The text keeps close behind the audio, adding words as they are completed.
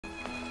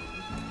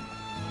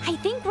I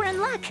think we're in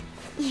luck.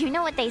 You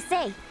know what they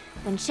say.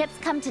 When ships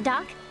come to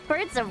dock,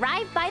 birds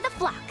arrive by the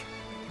flock.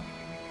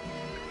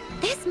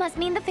 This must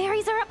mean the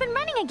ferries are up and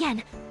running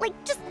again. Like,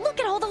 just look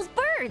at all those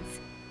birds.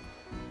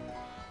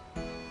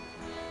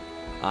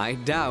 I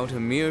doubt a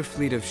mere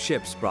fleet of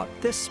ships brought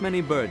this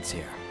many birds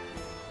here.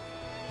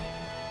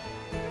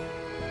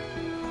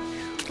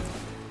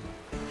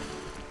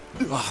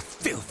 Ah,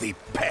 filthy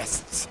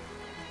pests!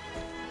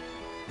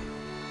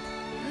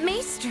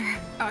 Maester,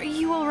 are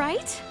you all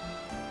right?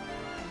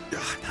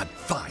 I'm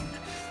fine.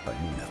 I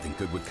knew nothing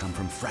good would come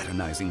from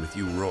fraternizing with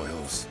you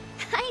royals.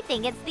 I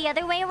think it's the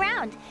other way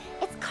around.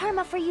 It's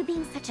karma for you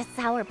being such a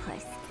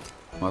sourpuss.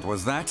 What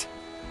was that?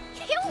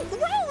 Ew,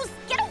 gross!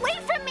 Get away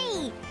from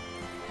me!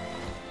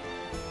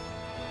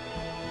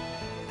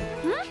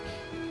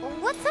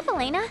 What's up,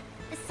 Elena?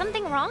 Is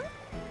something wrong?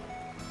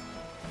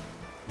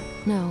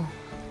 No.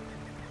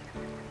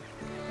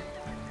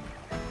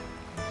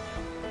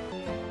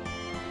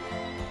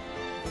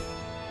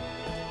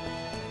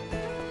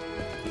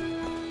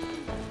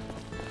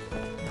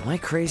 Am I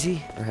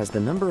crazy, or has the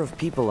number of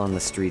people on the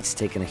streets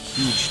taken a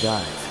huge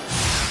dive?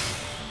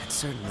 It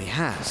certainly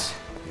has.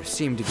 There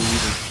seem to be even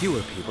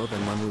fewer people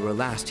than when we were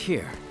last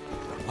here.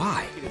 But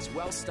why? It is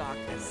well stocked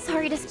and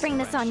Sorry to spring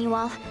this on you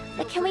all,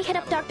 but can we hit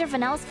up Dr.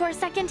 Vanel's for a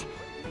second?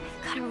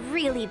 I've got a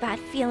really bad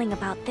feeling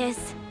about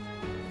this.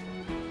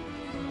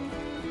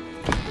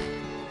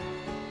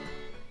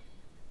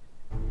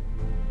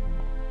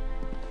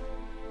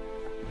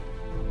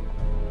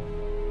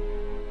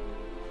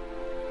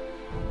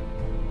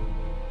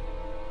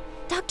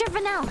 Dr.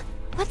 Vanel,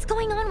 what's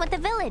going on with the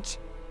village?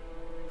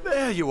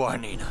 There you are,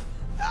 Nina.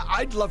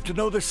 I'd love to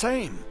know the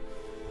same.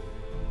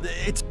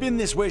 It's been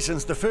this way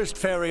since the first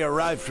ferry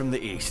arrived from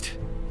the east.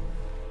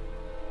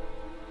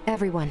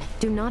 Everyone,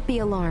 do not be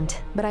alarmed,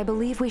 but I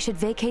believe we should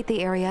vacate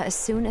the area as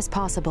soon as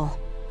possible.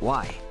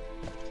 Why?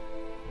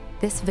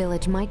 This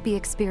village might be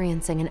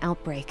experiencing an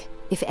outbreak.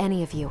 If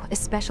any of you,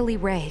 especially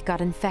Ray,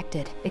 got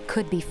infected, it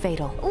could be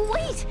fatal.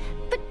 Wait,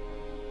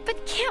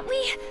 but can't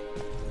we?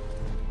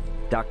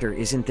 Doctor,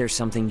 isn't there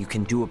something you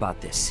can do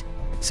about this?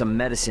 Some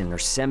medicine or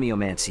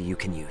semiomancy you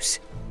can use?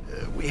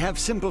 We have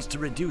simples to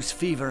reduce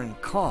fever and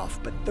cough,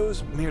 but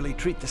those merely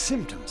treat the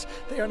symptoms.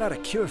 They are not a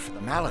cure for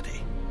the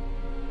malady.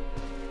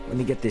 Let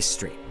me get this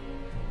straight.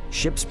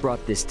 Ships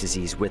brought this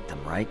disease with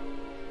them, right?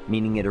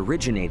 Meaning it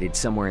originated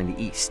somewhere in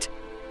the east.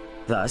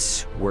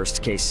 Thus,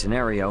 worst case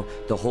scenario,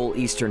 the whole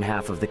eastern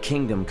half of the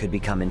kingdom could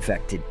become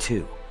infected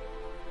too.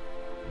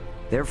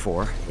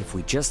 Therefore, if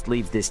we just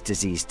leave this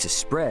disease to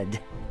spread,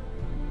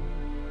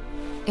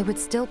 it would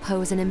still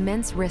pose an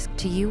immense risk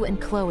to you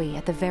and Chloe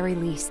at the very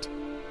least.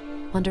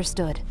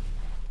 Understood.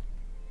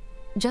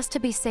 Just to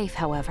be safe,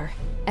 however,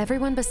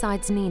 everyone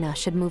besides Nina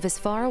should move as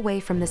far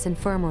away from this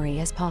infirmary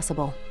as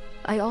possible.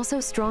 I also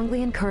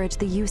strongly encourage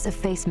the use of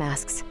face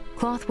masks.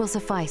 Cloth will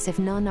suffice if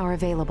none are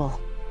available.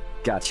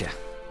 Gotcha.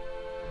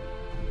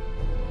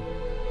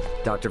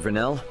 Dr.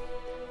 Vanel,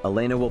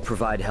 Elena will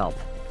provide help.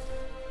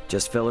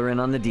 Just fill her in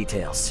on the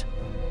details.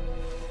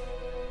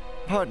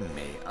 Pardon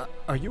me,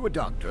 are you a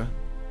doctor?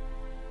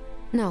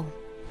 No,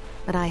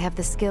 but I have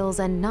the skills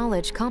and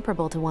knowledge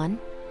comparable to one.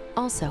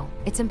 Also,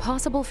 it's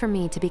impossible for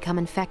me to become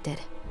infected.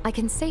 I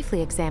can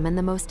safely examine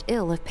the most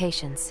ill of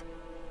patients.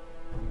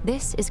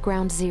 This is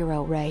ground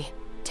zero, Ray.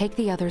 Take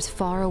the others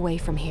far away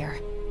from here.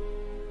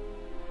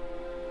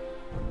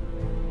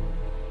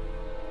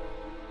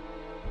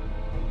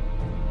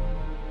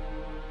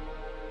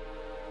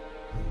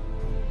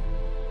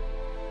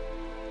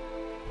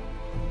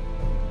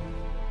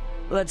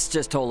 Let's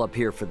just hole up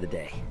here for the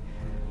day.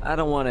 I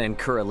don't want to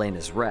incur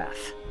Elena's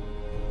wrath.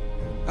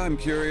 I'm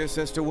curious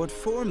as to what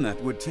form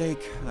that would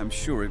take. I'm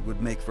sure it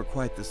would make for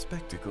quite the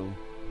spectacle.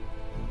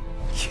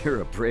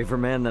 You're a braver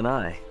man than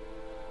I.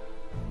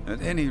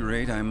 At any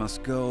rate, I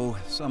must go.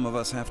 Some of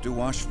us have to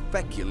wash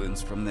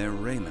feculence from their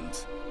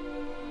raiment.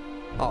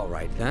 All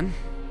right, then.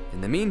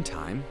 In the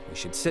meantime, we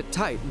should sit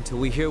tight until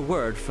we hear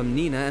word from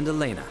Nina and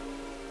Elena.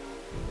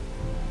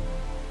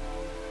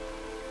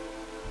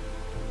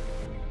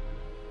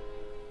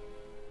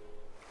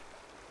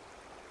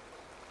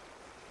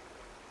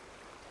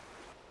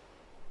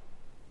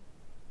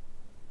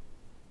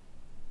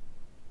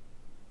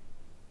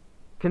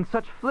 Can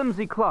such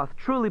flimsy cloth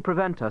truly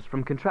prevent us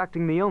from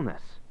contracting the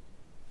illness?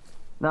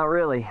 Not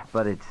really,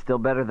 but it's still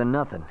better than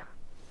nothing.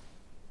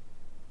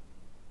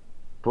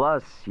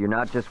 Plus, you're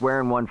not just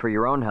wearing one for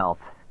your own health.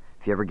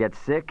 If you ever get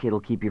sick, it'll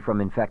keep you from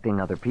infecting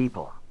other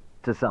people,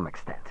 to some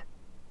extent.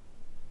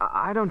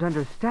 I don't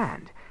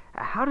understand.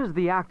 How does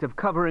the act of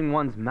covering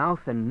one's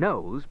mouth and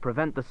nose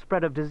prevent the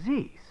spread of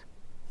disease?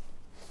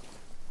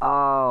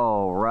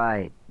 Oh,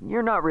 right.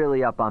 You're not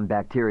really up on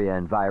bacteria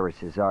and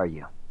viruses, are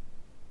you?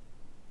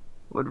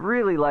 Would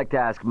really like to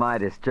ask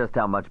Midas just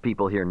how much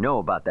people here know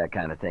about that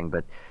kind of thing,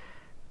 but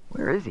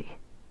where is he?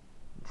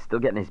 Still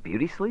getting his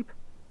beauty sleep?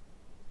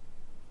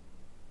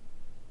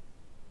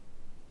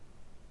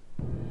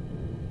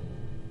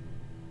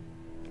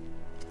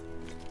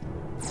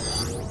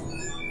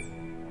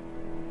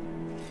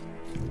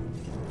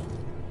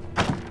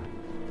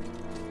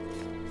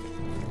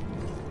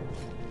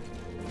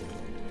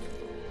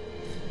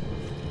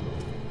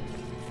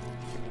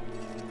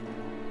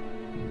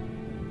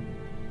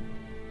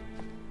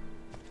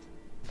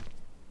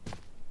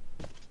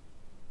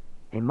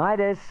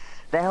 Midas,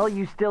 the hell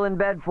you still in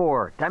bed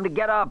for? Time to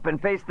get up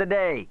and face the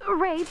day.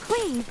 Ray,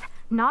 please,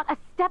 not a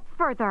step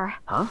further.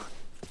 Huh?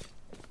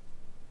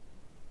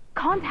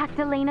 Contact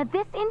Elena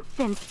this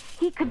instant.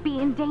 He could be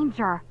in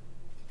danger.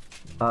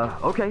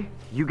 Okay,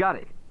 you got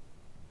it.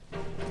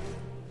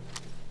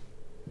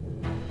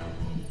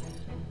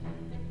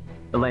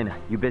 Elena,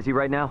 you busy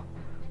right now?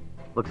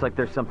 Looks like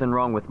there's something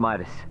wrong with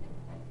Midas.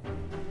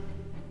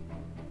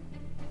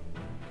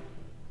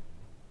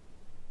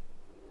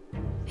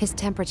 His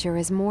temperature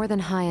is more than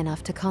high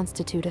enough to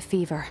constitute a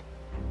fever.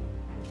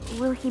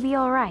 Will he be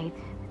all right?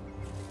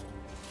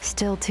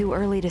 Still too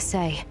early to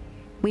say.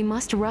 We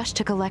must rush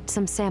to collect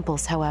some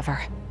samples,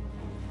 however.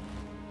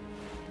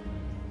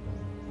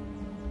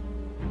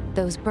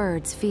 Those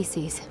birds'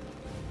 feces.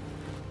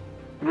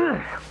 Ugh,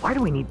 why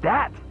do we need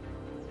that?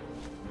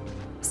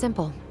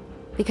 Simple.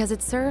 Because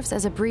it serves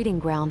as a breeding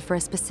ground for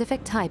a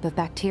specific type of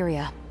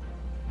bacteria.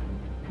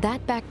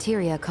 That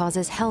bacteria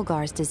causes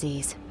Helgar's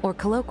disease, or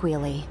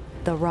colloquially,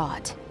 the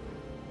rot.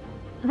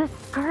 The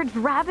scourge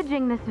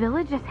ravaging this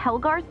village is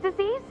Helgar's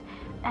disease?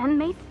 And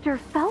Maester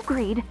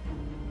Felgreed?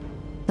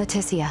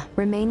 Laeticia,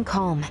 remain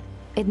calm.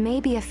 It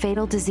may be a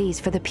fatal disease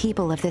for the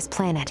people of this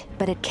planet,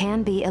 but it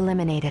can be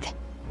eliminated.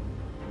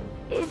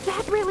 Is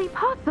that really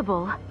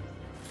possible?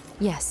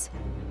 Yes.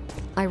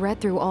 I read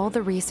through all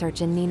the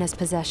research in Nina's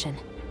possession.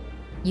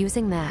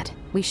 Using that,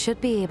 we should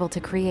be able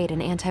to create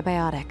an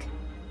antibiotic.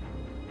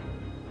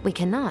 We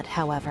cannot,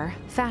 however,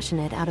 fashion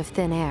it out of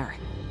thin air.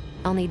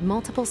 I'll need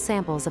multiple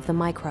samples of the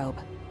microbe.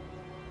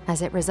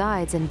 As it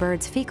resides in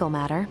birds' fecal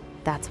matter,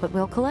 that's what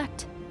we'll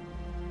collect.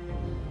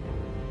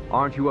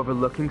 Aren't you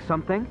overlooking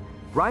something?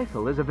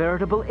 Rysel is a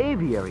veritable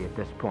aviary at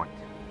this point.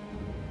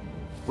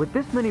 With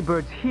this many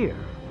birds here,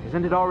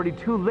 isn't it already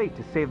too late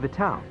to save the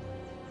town?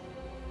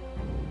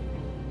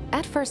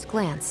 At first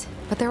glance,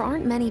 but there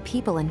aren't many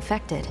people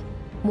infected.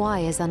 Why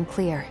is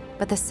unclear,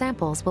 but the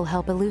samples will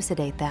help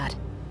elucidate that.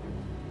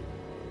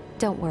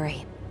 Don't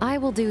worry, I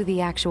will do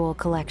the actual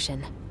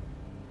collection.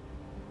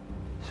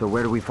 So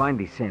where do we find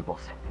these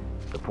samples?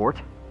 The port?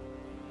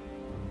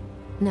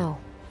 No,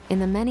 in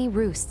the many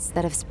roosts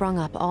that have sprung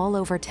up all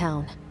over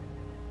town.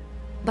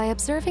 By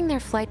observing their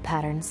flight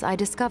patterns, I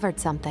discovered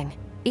something.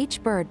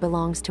 Each bird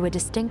belongs to a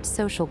distinct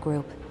social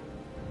group.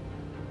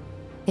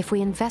 If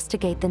we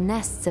investigate the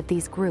nests of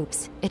these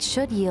groups, it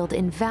should yield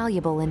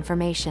invaluable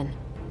information.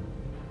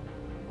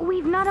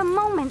 We've not a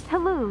moment to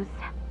lose.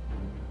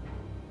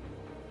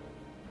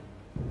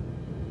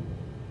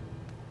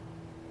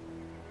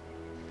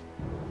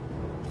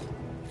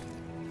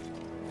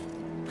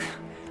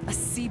 A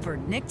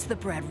seabird nicked the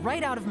bread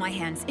right out of my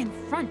hands in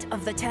front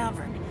of the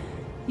tavern.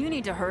 You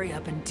need to hurry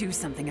up and do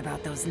something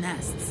about those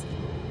nests.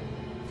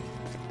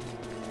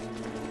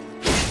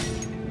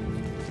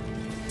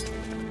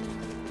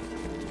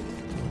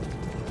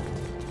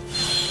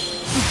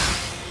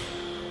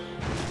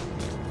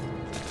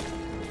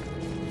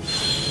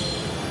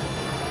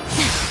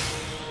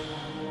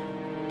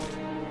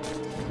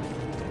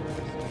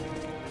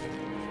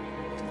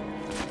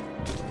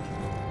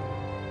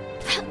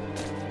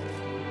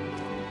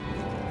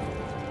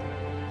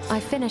 I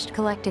finished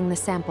collecting the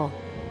sample.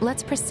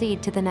 Let's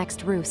proceed to the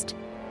next roost.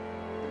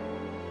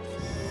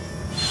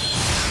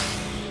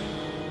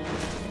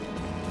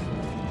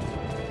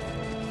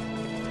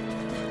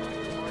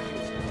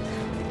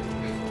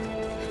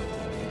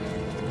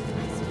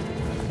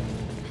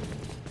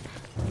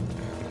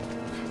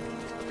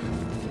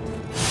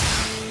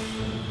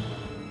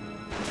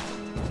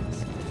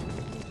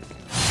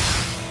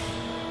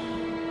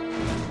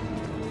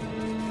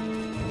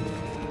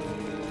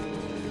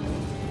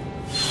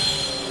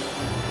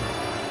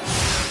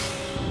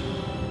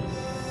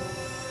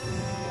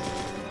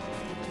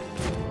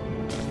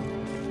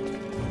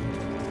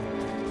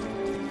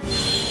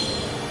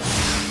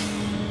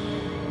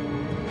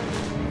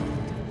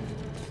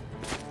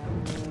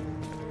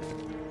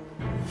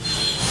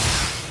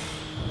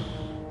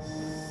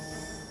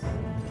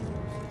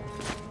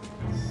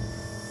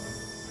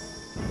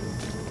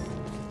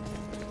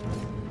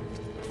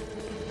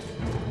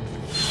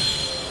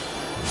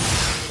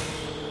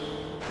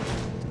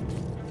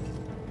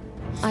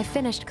 I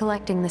finished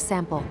collecting the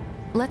sample.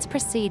 Let's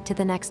proceed to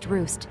the next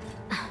roost.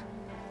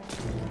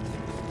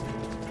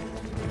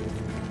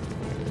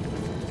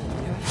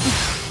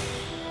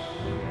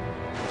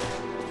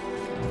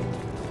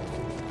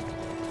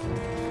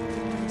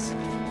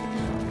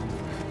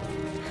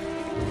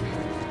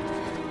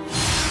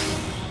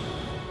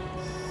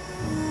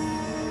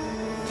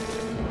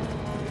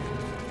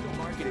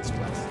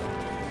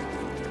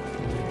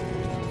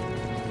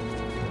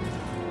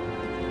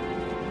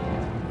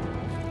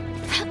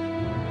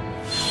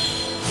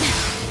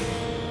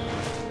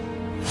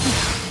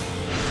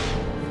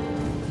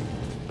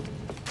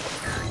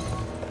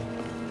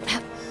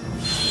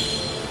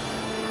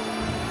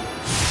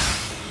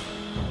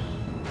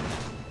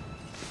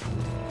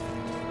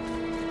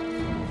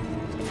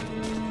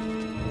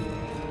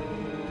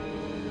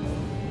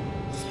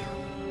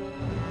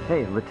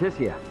 Hey,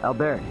 Laeticia,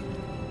 Albert.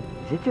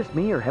 Is it just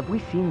me, or have we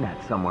seen that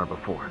somewhere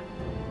before?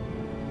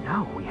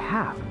 No, we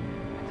have.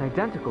 It's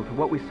identical to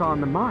what we saw in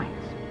the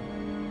mines.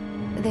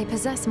 They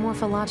possess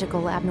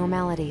morphological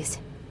abnormalities.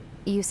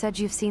 You said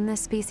you've seen this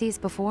species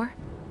before?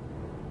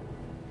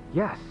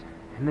 Yes,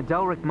 in the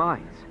Delric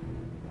mines.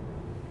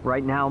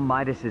 Right now,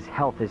 Midas's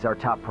health is our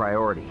top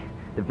priority.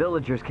 The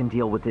villagers can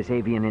deal with this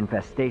avian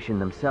infestation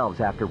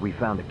themselves after we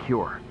found a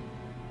cure.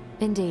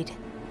 Indeed.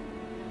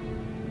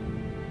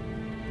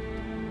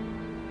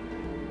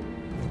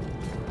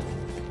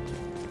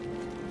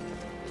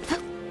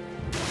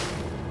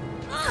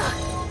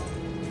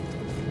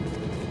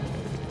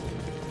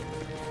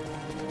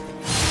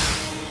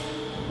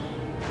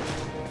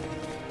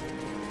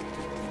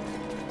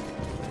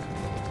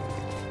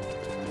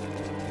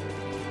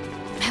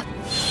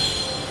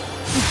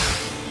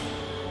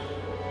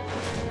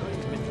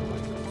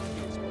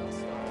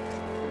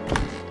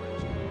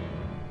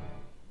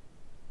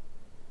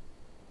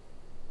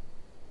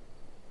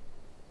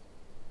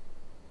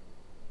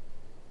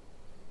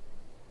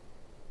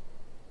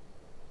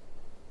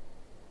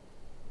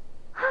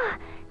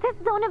 This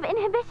zone of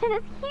inhibition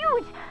is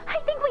huge! I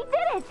think we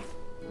did it!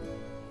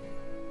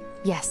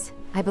 Yes,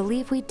 I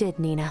believe we did,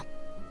 Nina.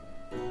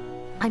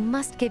 I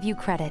must give you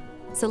credit.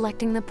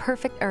 Selecting the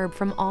perfect herb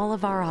from all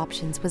of our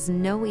options was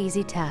no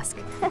easy task.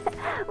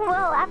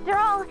 Well, after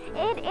all,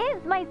 it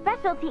is my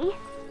specialty.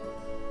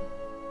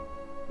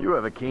 You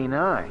have a keen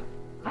eye.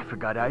 I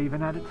forgot I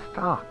even had it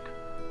stocked.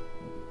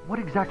 What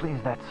exactly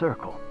is that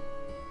circle?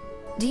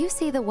 Do you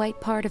see the white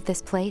part of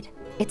this plate?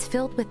 It's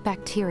filled with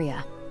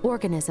bacteria,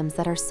 organisms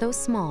that are so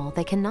small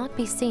they cannot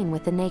be seen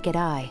with the naked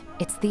eye.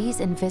 It's these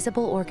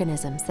invisible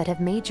organisms that have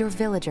made your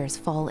villagers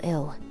fall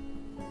ill.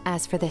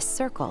 As for this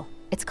circle,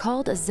 it's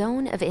called a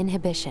zone of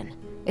inhibition.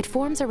 It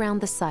forms around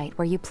the site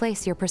where you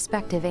place your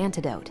prospective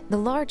antidote. The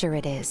larger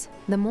it is,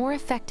 the more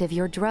effective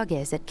your drug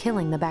is at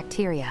killing the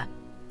bacteria.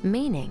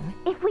 Meaning...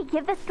 If we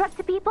give this drug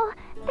to people,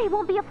 they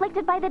won't be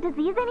afflicted by the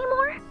disease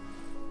anymore?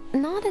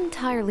 Not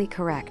entirely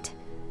correct.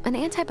 An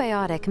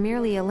antibiotic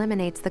merely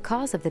eliminates the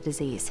cause of the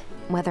disease.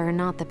 Whether or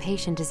not the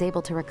patient is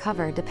able to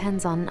recover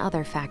depends on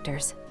other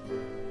factors.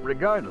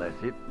 Regardless,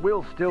 it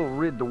will still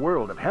rid the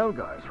world of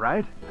Helgars,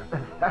 right?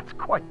 That's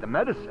quite the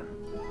medicine.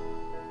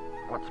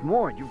 What's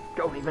more, you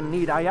don't even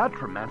need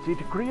iatromancy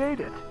to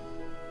create it.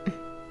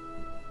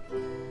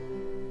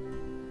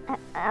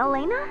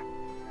 Elena?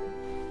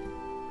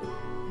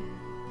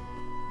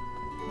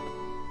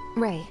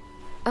 Ray,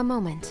 a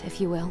moment,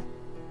 if you will.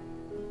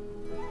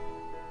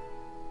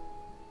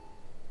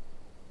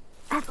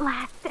 At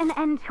last, an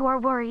end to our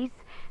worries.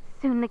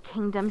 Soon the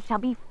kingdom shall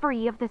be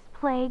free of this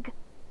plague.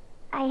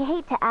 I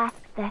hate to ask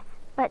this,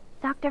 but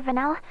Dr.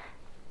 Vanel,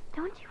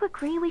 don't you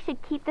agree we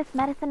should keep this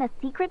medicine a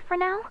secret for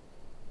now?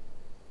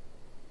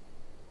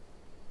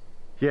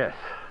 Yes.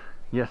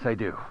 Yes, I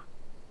do.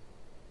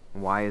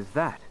 Why is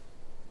that?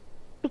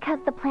 Because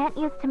the plant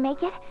used to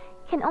make it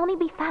can only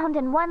be found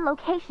in one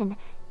location,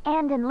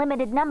 and in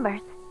limited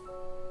numbers.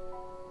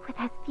 With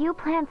as few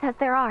plants as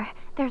there are,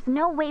 there's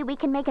no way we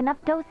can make enough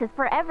doses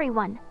for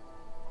everyone.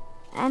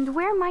 And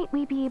where might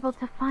we be able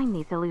to find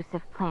these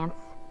elusive plants?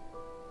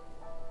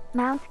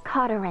 Mount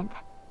Cottorant,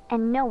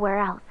 and nowhere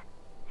else.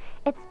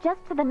 It's just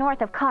to the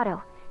north of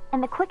Cotto,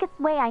 and the quickest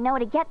way I know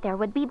to get there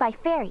would be by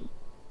ferry.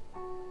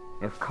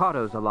 If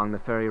Cotto's along the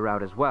ferry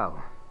route as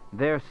well,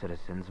 their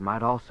citizens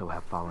might also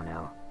have fallen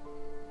ill.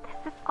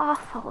 This is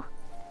awful.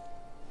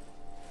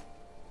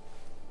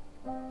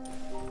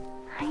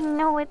 I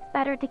know it's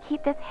better to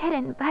keep this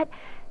hidden, but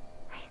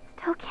I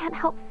still can't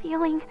help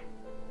feeling...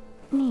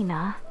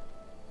 Nina.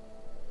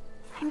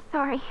 I'm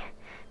sorry.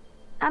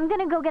 I'm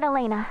gonna go get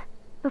Elena.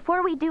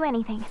 Before we do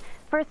anything,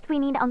 first we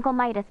need Uncle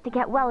Midas to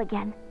get well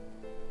again.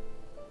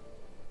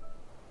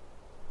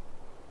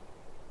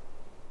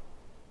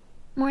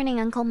 Morning,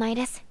 Uncle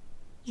Midas.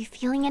 You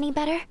feeling any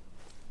better?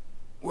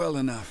 Well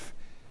enough,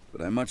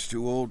 but I'm much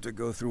too old to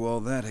go through all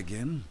that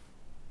again.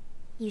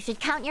 You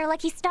should count your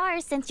lucky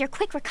stars since your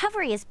quick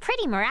recovery is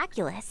pretty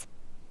miraculous.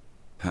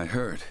 I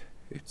heard.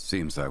 It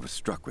seems I was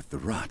struck with the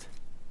rot.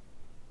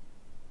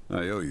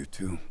 I owe you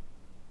two.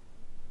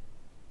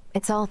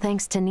 It's all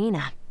thanks to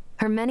Nina.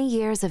 Her many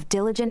years of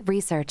diligent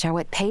research are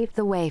what paved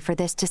the way for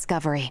this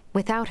discovery.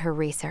 Without her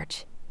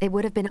research, it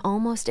would have been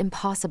almost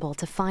impossible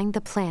to find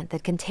the plant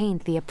that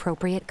contained the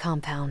appropriate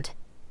compound.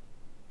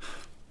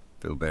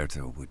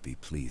 Filberto would be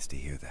pleased to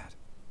hear that.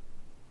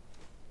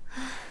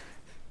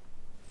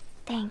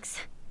 Thanks.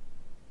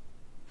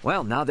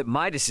 Well, now that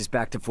Midas is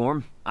back to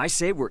form, I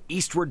say we're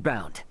eastward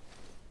bound.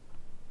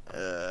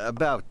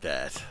 About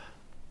that.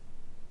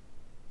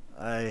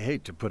 I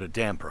hate to put a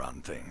damper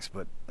on things,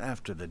 but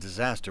after the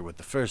disaster with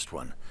the first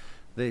one,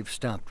 they've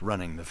stopped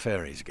running the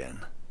ferries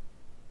again.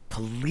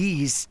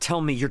 Please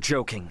tell me you're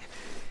joking.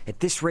 At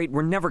this rate,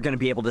 we're never going to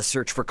be able to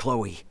search for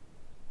Chloe.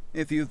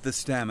 If you've the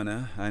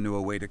stamina, I know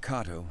a way to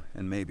Cotto,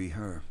 and maybe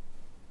her.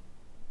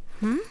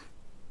 Hmm?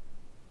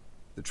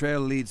 The trail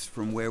leads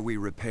from where we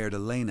repaired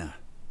Elena,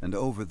 and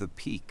over the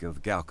peak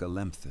of Galca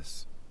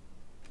Lemphis.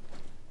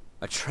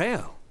 A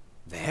trail?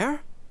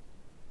 There?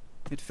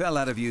 It fell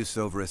out of use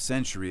over a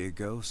century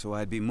ago, so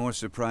I'd be more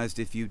surprised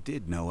if you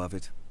did know of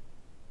it.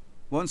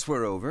 Once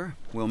we're over,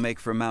 we'll make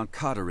for Mount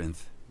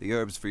Codorinth. The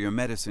herbs for your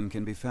medicine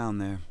can be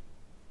found there.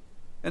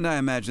 And I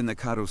imagine the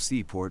Cado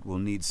seaport will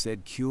need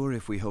said cure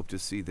if we hope to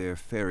see their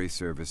ferry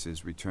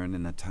services return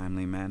in a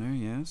timely manner,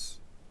 yes?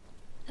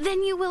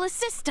 Then you will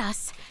assist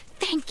us.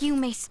 Thank you,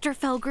 Maester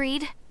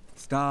Felgreed.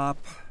 Stop.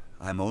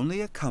 I'm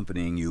only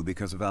accompanying you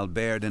because of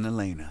Albert and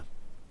Elena.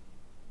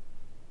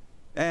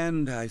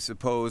 And I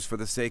suppose for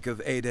the sake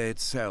of Ada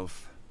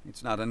itself,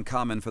 it's not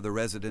uncommon for the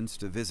residents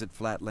to visit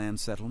flatland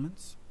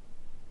settlements.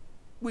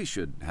 We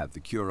should have the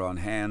cure on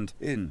hand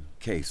in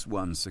case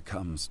one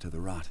succumbs to the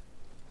rot.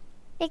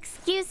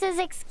 Excuses,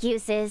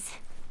 excuses.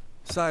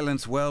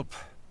 Silence, whelp.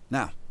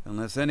 Now,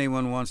 unless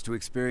anyone wants to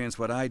experience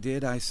what I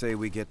did, I say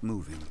we get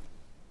moving.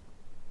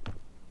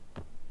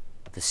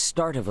 The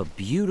start of a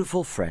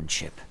beautiful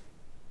friendship.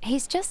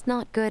 He's just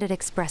not good at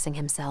expressing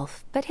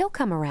himself, but he'll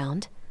come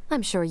around.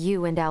 I'm sure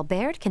you and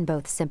Albert can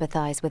both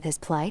sympathize with his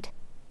plight.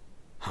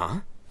 Huh?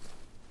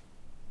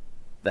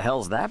 The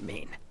hell's that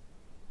mean?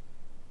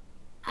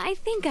 I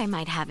think I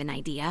might have an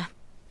idea.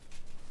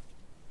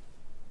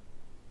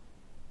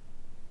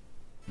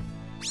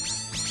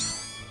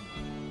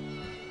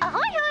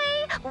 Ahoy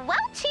hoy!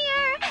 Welch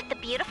here! The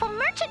beautiful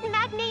merchant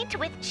magnate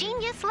with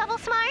genius-level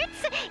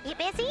smarts. You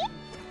busy?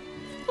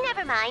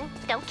 Never mind.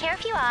 Don't care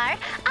if you are.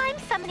 I'm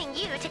summoning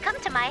you to come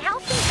to my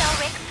house in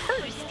Delric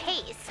whose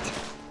taste.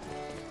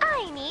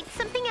 I need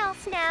something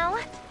else now.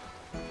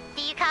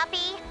 Do you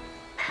copy?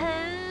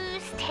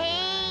 Whose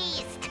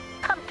taste?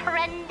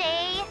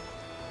 Comprende?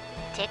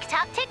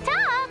 Tick-tock,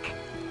 tick-tock!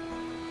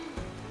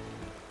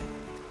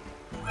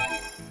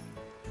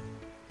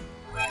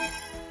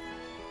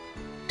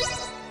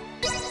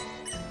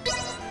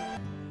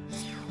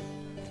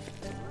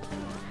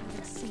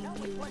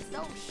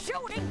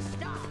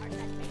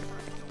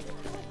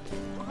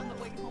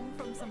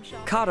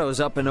 Cado's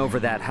up and over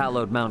that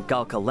hallowed Mount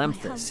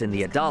Galcalemthus in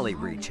the Adali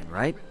region,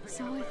 right?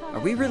 Are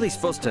we really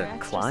supposed to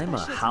climb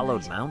a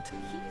hallowed mount?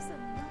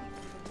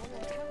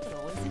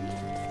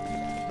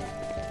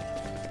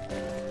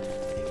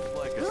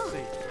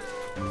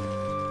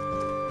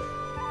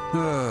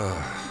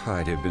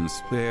 I'd have been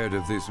spared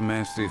if this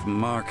massive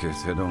market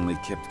had only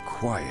kept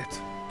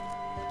quiet.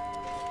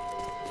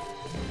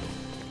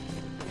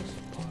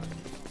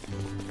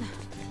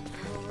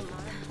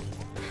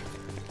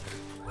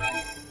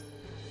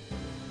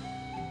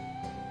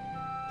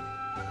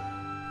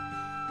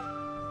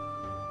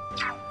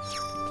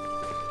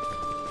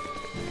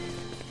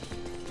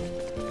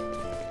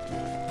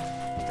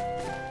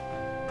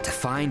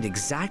 Find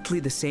exactly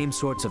the same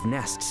sorts of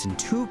nests in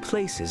two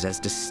places as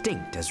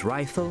distinct as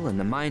Rythel and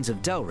the mines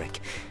of Delric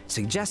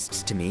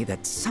suggests to me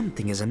that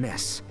something is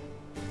amiss.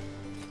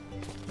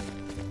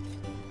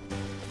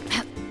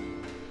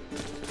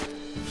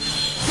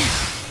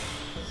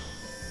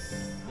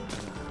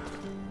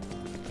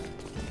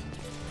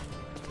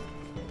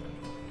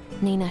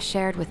 Nina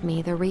shared with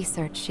me the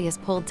research she has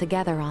pulled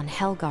together on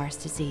Helgar's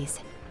disease.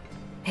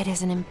 It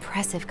is an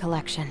impressive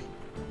collection.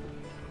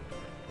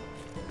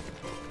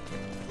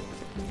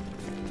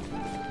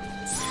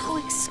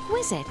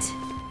 Exquisite.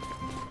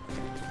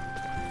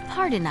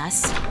 Pardon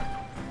us.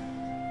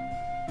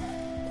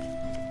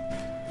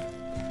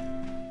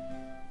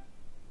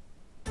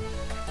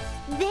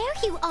 There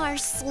you are,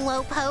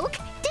 Slowpoke.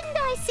 Didn't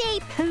I say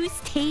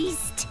post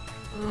taste?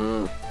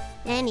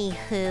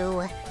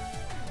 Anywho.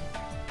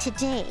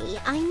 Today,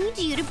 I need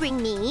you to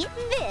bring me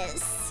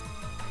this.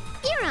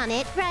 You're on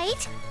it,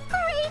 right?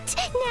 Great!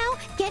 Now,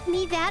 get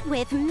me that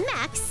with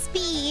max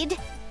speed.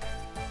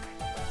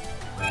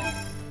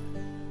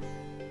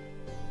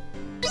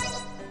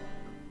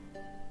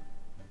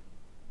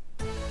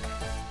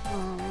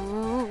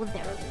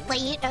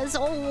 Late as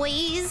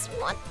always.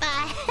 What the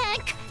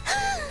heck?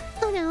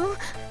 Oh no.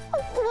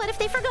 What if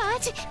they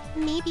forgot?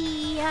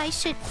 Maybe I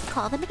should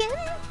call them again,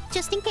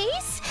 just in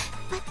case?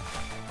 But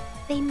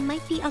they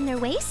might be on their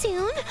way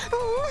soon.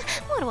 Oh,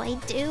 what do I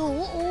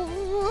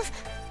do?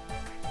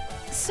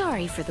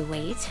 Sorry for the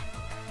wait.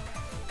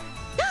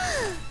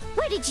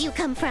 Where did you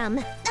come from?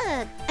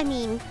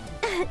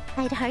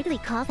 I'd hardly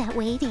call that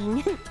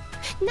waiting.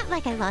 Not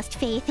like I lost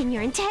faith in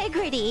your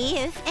integrity.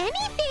 If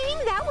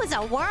anything, that was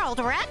a world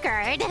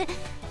record.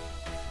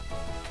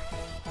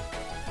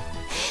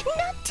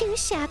 Not too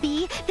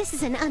shabby. This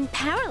is an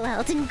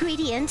unparalleled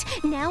ingredient.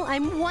 Now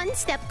I'm one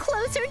step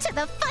closer to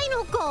the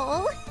final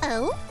goal.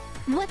 Oh?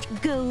 What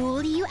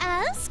goal, you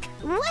ask?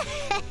 Well,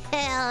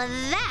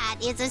 that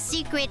is a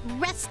secret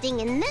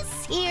resting in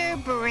this here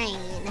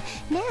brain.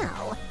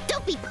 Now,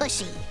 don't be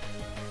pushy.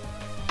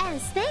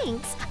 As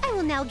thanks, I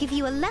will now give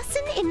you a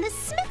lesson in the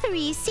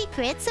smithery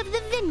secrets of the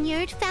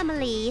Vineyard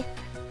family.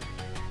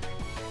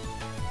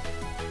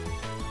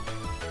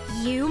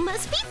 You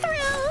must be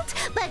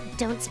thrilled, but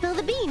don't spill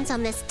the beans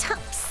on this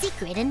top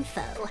secret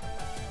info.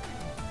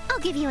 I'll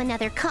give you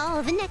another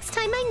call the next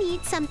time I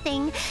need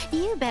something.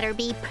 You better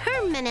be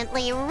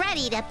permanently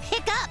ready to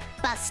pick up,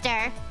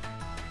 Buster.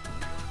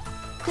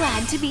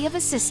 Glad to be of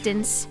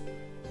assistance.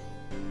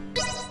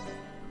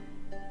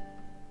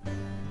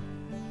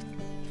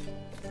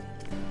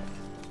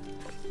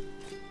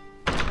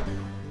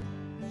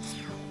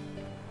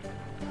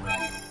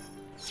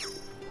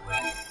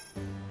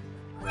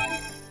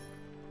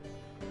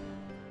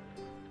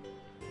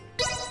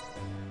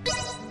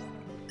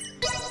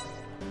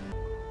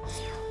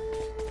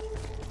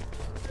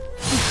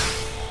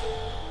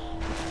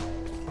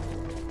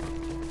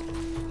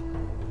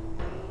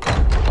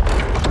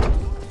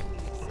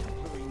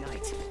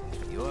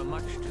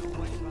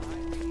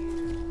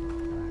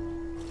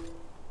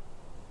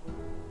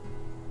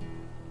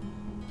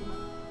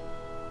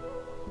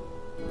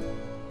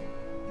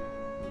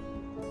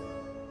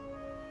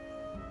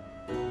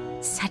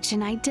 Such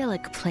an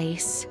idyllic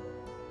place.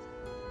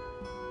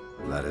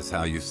 That is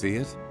how you see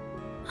it?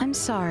 I'm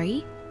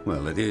sorry.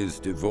 Well, it is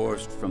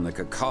divorced from the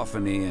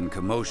cacophony and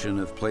commotion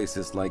of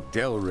places like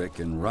Delric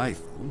and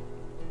Rifle,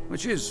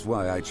 which is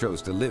why I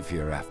chose to live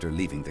here after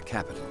leaving the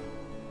capital.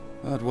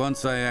 But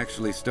once I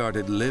actually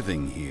started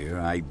living here,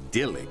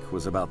 idyllic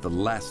was about the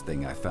last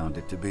thing I found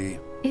it to be.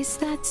 Is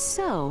that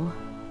so?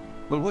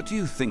 Well, what do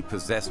you think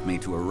possessed me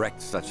to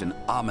erect such an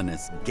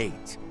ominous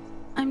gate?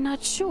 I'm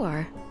not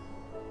sure.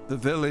 The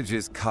village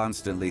is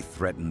constantly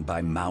threatened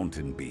by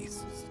mountain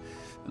beasts,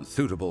 and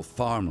suitable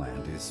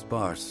farmland is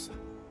sparse.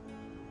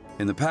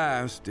 In the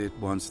past, it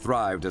once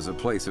thrived as a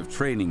place of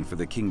training for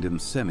the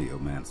kingdom's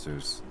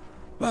semiomancers.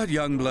 But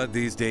young blood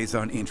these days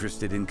aren't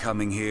interested in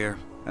coming here,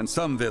 and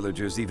some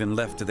villagers even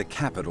left to the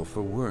capital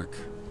for work.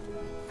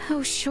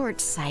 How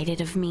short-sighted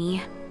of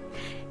me.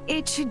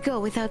 It should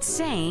go without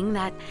saying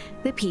that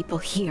the people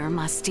here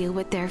must deal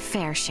with their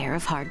fair share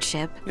of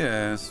hardship.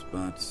 Yes,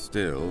 but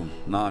still,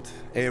 not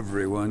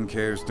everyone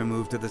cares to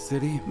move to the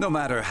city. No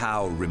matter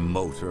how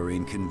remote or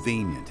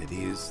inconvenient it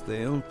is,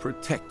 they'll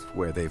protect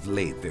where they've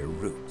laid their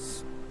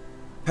roots.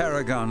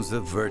 Paragons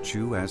of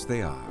virtue as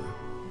they are,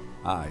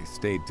 I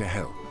stayed to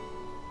help.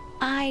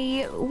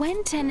 I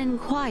went and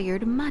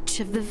inquired much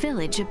of the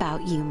village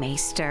about you,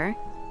 Maester.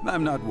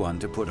 I'm not one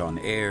to put on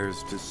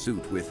airs to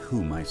suit with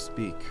whom I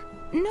speak.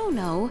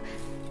 No,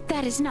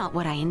 that is not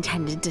what I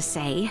intended to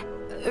say.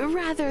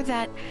 Rather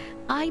that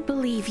I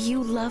believe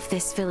you love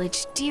this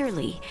village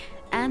dearly,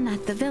 and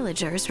that the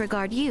villagers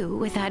regard you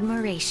with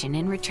admiration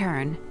in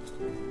return.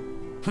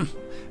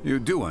 You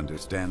do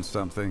understand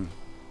something.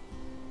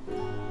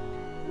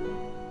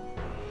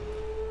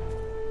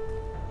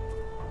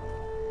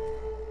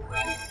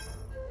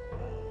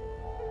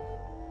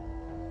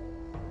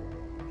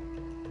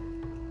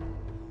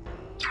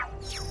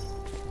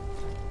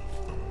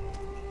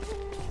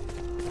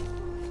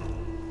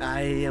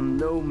 I am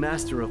no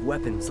master of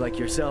weapons like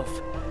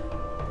yourself.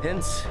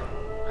 Hence,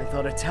 I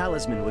thought a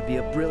talisman would be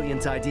a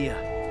brilliant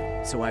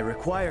idea. So I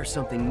require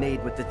something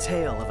made with the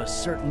tail of a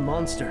certain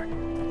monster.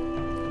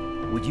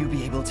 Would you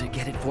be able to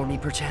get it for me,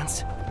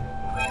 perchance?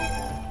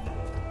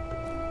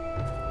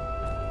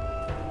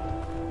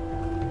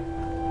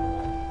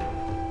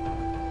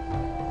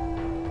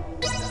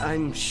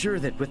 I'm sure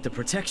that with the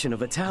protection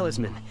of a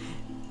talisman,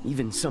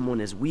 even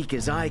someone as weak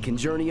as I can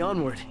journey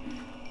onward.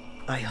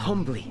 I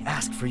humbly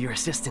ask for your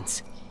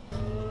assistance.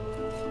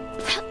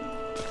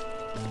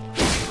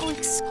 How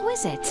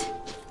exquisite.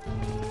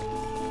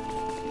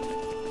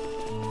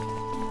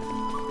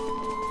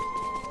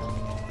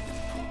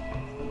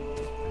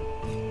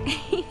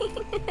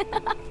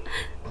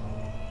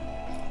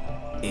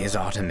 Is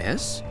aught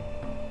amiss?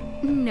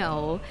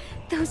 No,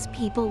 those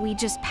people we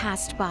just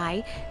passed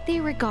by, they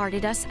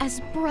regarded us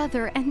as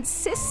brother and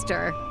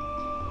sister.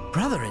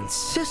 Brother and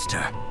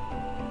sister?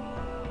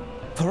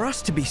 For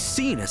us to be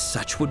seen as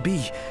such would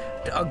be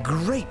a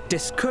great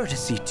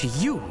discourtesy to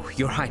you,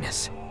 Your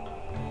Highness.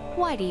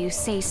 Why do you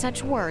say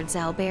such words,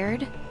 Albert?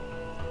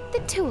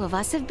 The two of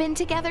us have been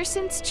together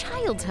since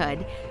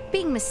childhood.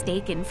 Being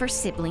mistaken for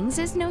siblings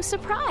is no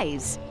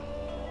surprise.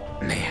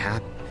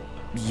 Mayhap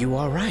you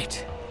are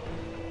right.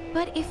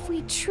 But if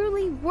we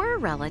truly were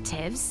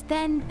relatives,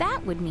 then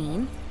that would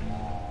mean...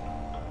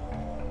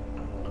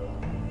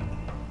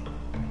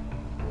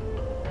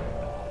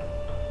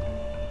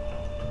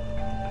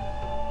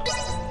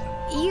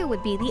 you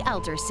would be the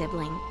elder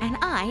sibling, and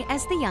I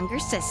as the younger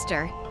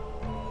sister.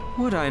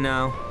 Would I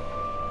now?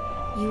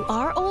 You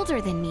are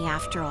older than me,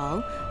 after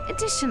all.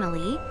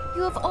 Additionally,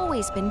 you have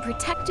always been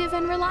protective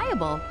and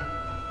reliable.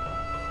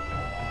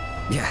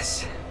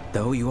 Yes,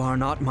 though you are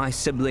not my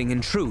sibling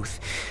in truth,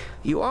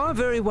 you are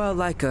very well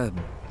like a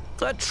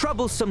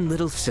troublesome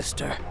little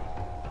sister.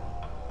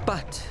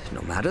 But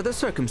no matter the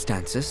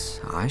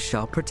circumstances, I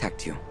shall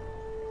protect you.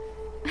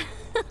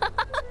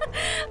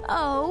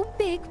 Oh,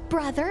 big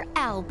brother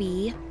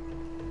Albie.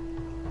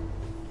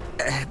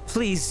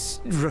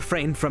 Please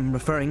refrain from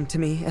referring to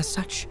me as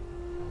such.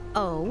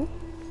 Oh?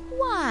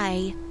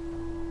 Why?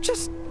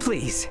 Just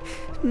please,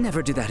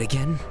 never do that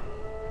again.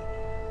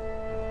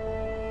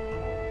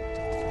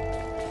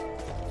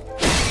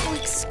 How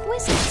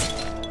exquisite.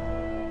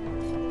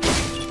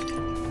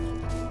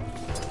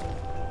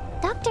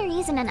 Dr.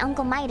 Eason and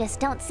Uncle Midas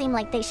don't seem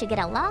like they should get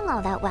along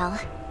all that well.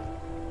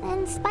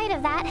 In spite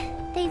of that,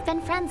 they've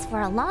been friends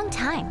for a long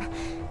time.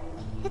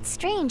 It's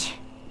strange,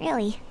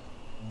 really.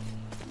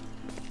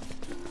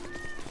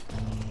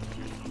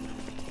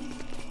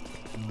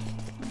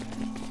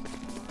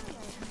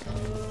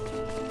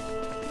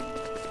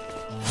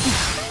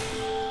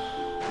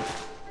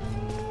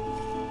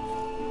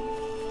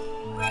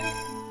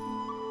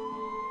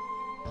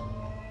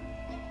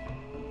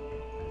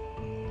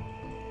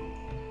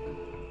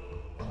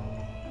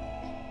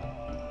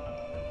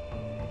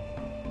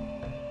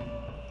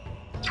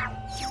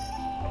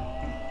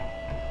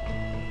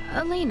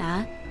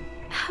 Elena,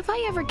 have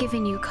I ever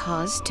given you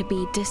cause to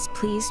be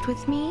displeased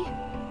with me?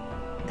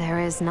 There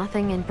is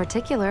nothing in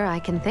particular I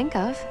can think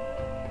of.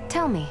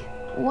 Tell me,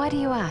 why do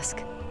you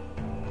ask?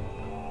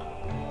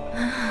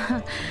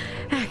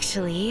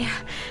 Actually,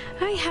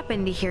 I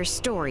happen to hear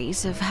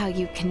stories of how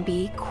you can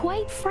be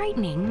quite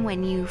frightening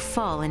when you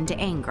fall into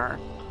anger.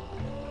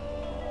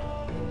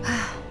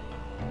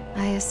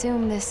 I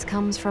assume this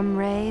comes from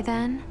Ray,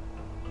 then?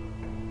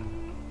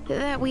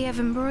 That we have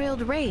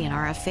embroiled Ray in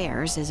our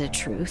affairs is a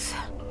truth.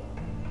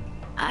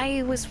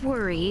 I was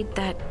worried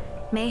that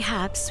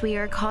mayhaps we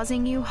are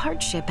causing you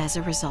hardship as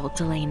a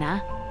result,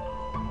 Elena.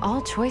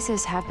 All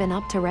choices have been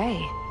up to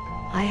Ray.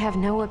 I have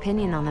no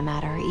opinion on the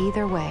matter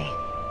either way.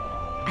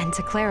 And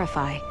to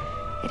clarify,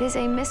 it is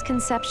a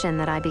misconception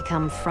that I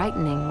become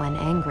frightening when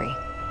angry.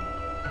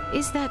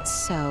 Is that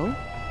so?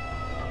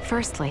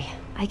 Firstly,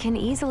 I can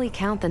easily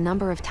count the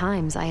number of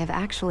times I have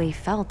actually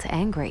felt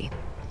angry.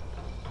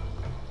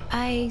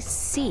 I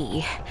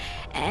see.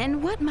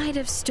 And what might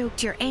have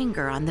stoked your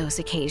anger on those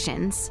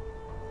occasions?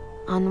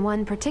 On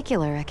one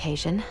particular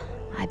occasion,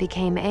 I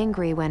became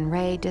angry when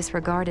Ray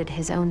disregarded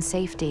his own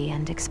safety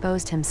and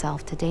exposed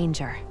himself to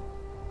danger.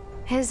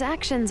 His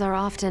actions are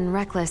often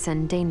reckless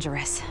and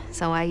dangerous,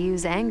 so I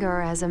use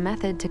anger as a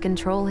method to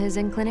control his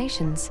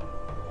inclinations.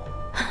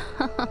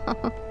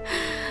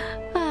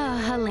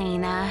 Ah,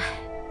 Helena,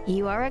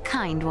 you are a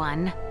kind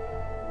one.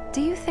 Do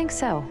you think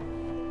so?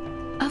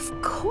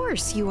 Of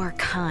course you are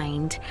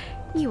kind.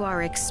 You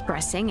are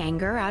expressing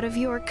anger out of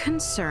your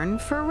concern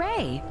for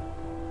Ray.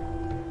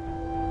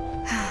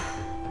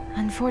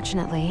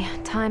 Unfortunately,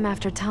 time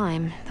after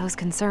time, those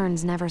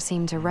concerns never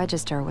seem to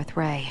register with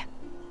Ray.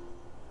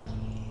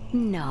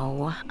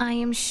 No, I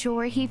am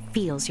sure he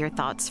feels your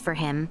thoughts for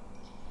him.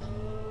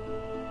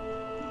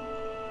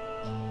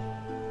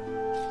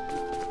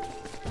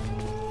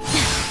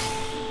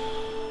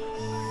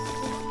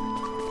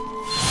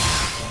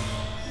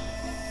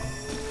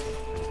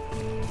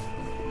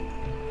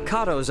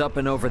 Kato's up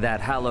and over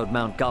that hallowed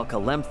Mount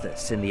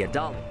Galcalemthus in the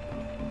Adali.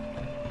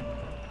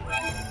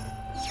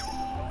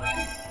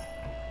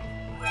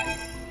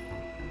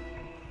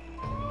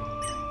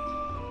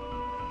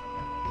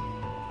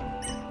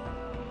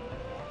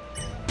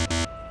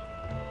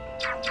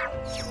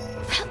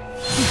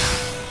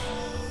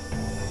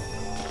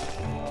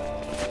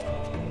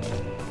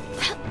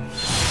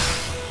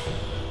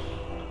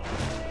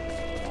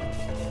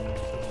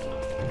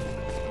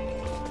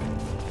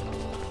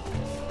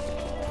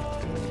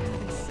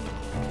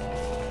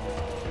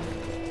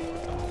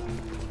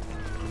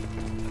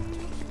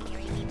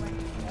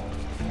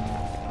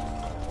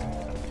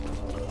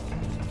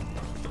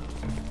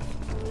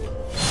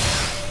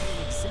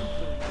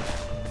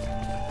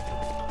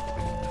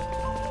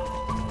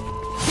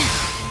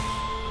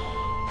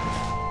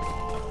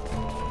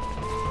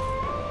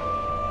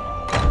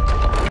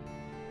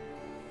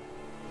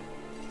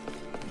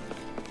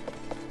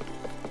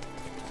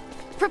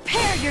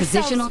 Prepare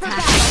yourselves. Positional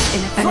tactics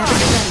in effect.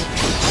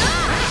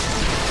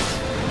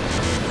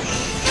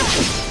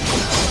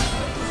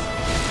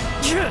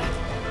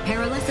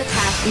 Perilous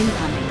attack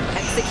incoming.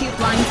 Execute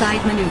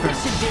blindside maneuver.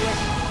 This should do it.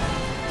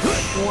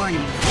 Warning.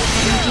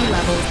 Energy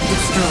levels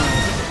destroyed.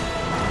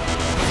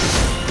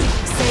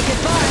 Say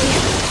goodbye.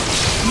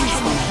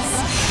 Useless.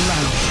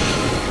 Low.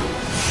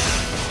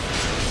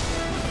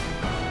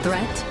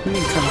 Threat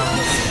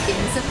neutralized.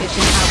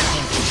 Insufficient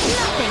output.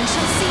 Nothing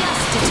shall see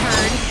us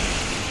deterred.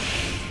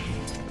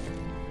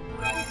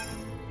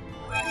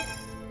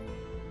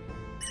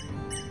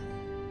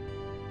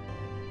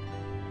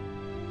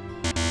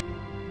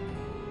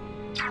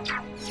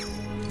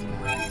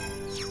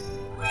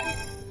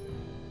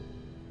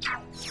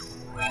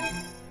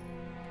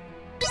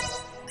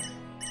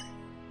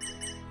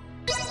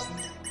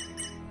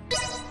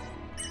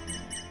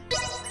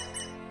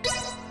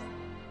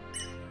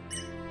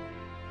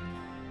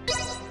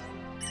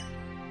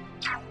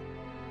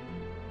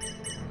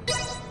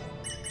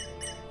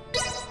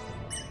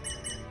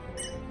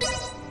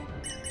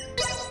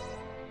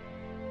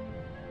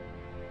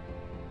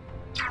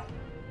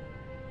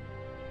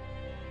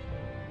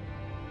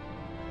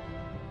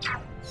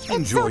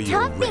 It's so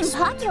tough being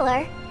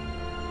popular.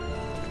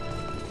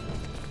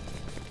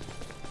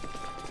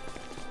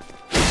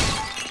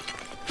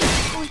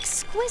 Oh,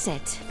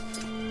 exquisite.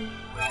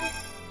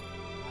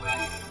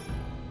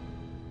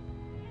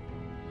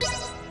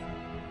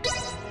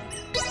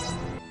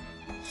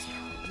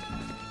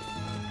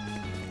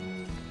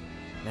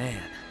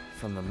 Man,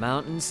 from the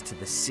mountains to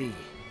the sea.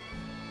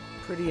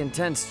 Pretty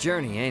intense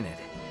journey, ain't it?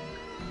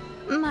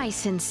 My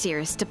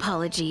sincerest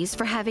apologies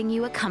for having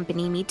you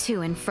accompany me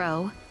to and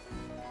fro.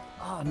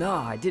 Oh no,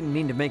 I didn't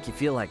mean to make you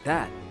feel like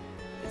that.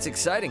 It's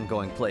exciting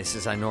going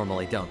places I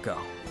normally don't go.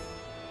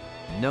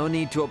 No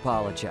need to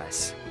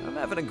apologize. I'm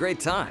having a great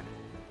time.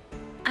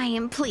 I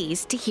am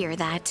pleased to hear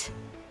that.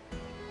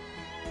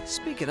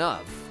 Speaking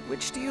of,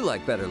 which do you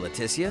like better,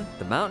 Laeticia?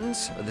 The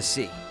mountains or the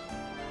sea?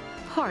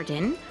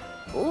 Pardon?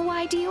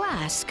 Why do you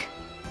ask?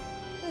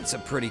 It's a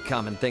pretty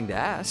common thing to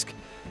ask.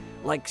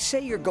 Like, say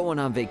you're going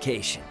on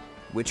vacation.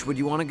 Which would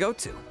you want to go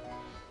to?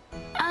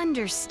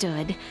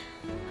 Understood.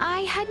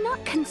 I had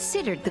not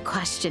considered the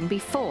question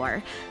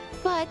before,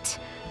 but...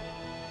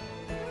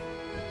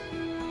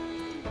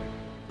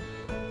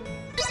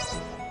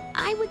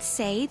 I would would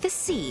say the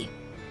sea.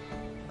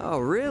 Oh,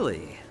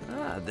 really?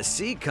 The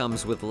sea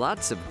comes with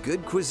lots of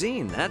good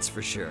cuisine, that's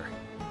for sure.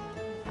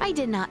 I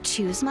did not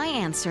choose my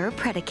answer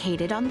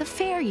predicated on the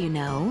fare, you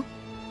know.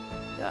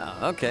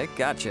 Oh, okay,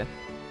 gotcha.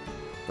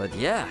 But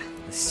yeah,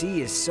 the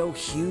sea is so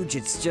huge,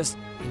 it's just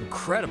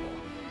incredible.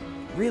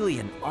 Really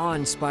an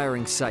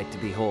awe-inspiring sight to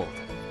behold.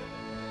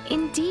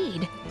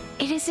 Indeed.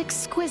 It is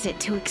exquisite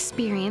to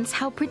experience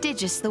how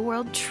prodigious the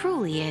world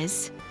truly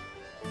is.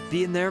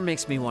 Being there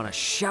makes me want to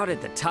shout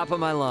at the top of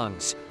my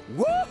lungs.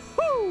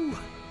 Woohoo!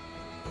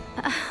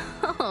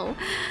 Oh,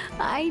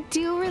 I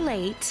do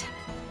relate.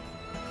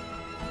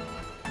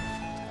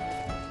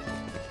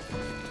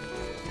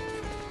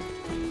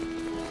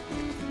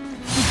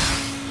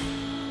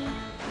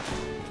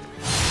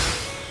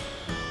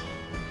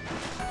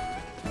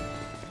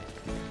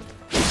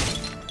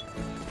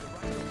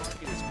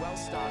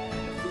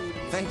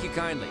 Thank you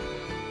kindly.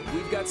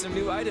 We've got some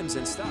new items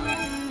in stock.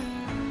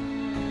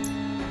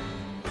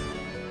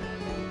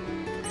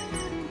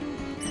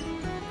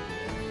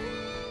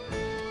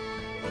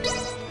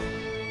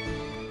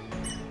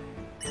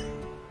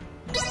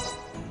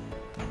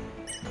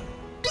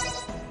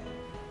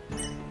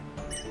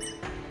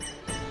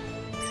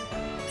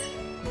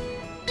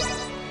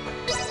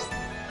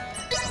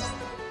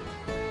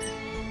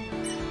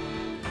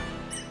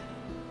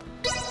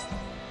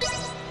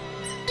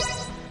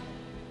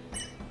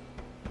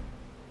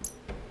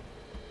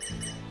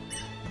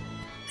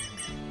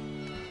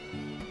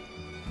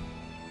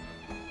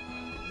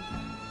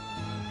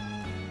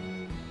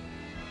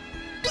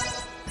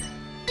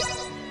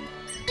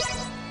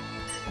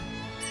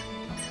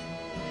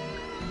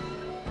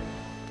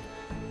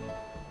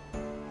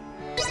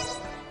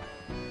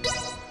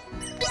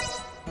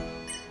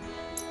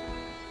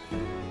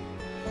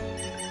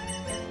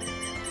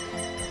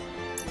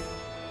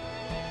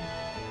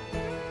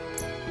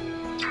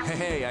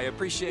 Hey, I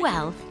appreciate.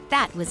 Well,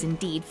 that was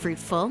indeed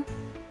fruitful.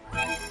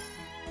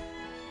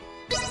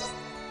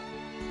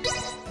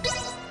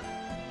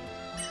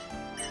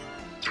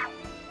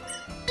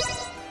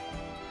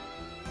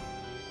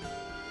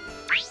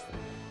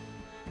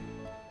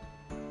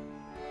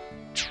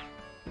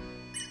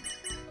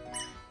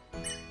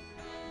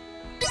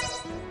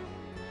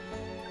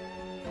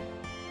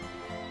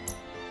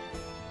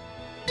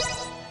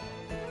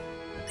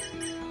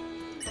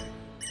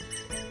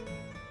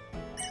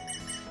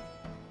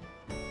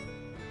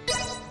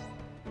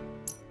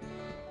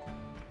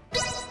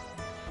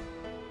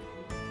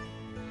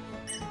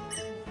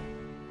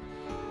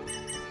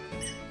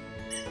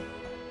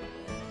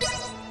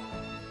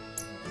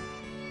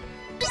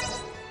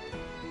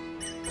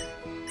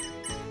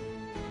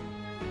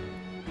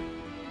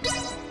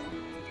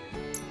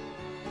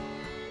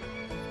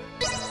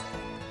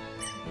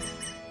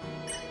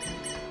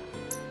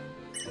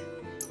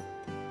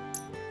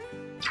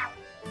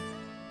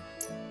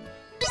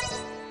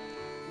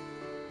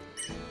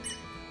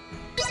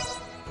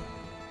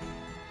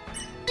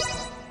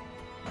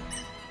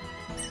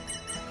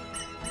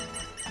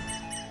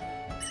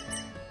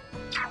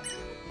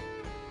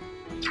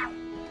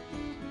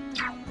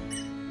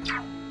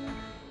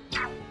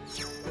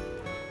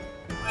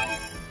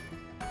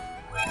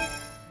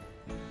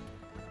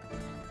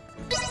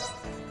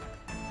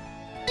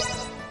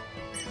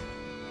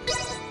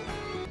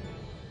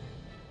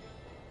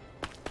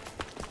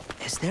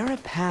 Is there a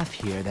path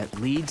here that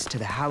leads to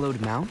the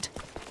hallowed mount?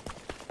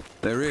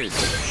 There is.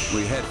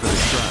 We head for the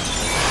shrine.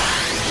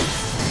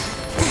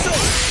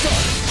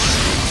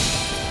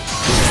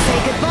 Say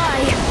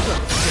goodbye!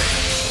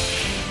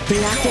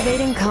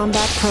 Reactivating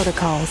combat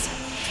protocols.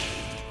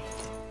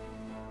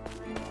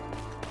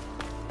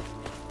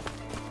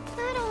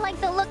 I don't like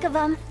the look of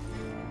them.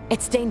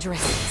 It's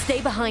dangerous.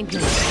 Stay behind me.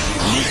 Destroy.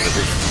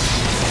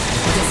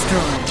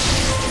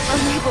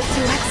 Unable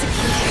to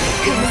execute.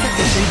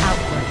 Insufficient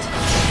output.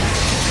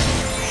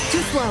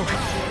 Too slow.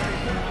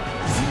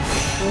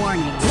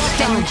 Warning.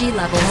 Lockdown. Energy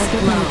levels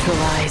Target low.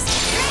 neutralized.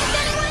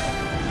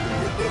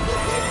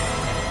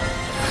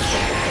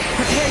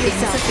 Prepare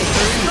yourself.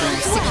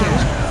 Insufficient secure.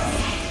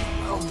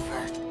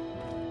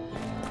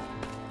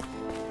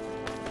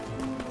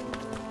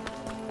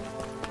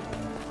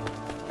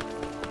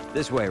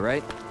 This way,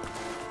 right?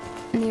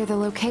 Near the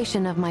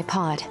location of my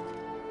pod.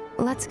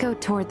 Let's go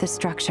toward the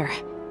structure.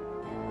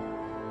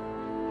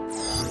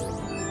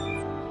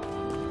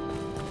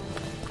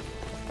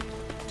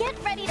 Get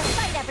ready to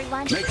fight,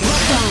 everyone.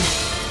 Lockdown.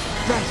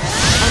 Right.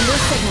 On your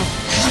signal.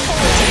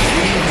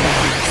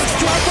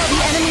 Strike while the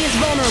enemy is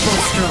vulnerable.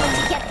 That's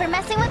what you get for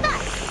messing with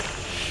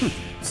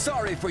us.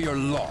 Sorry for your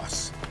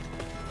loss.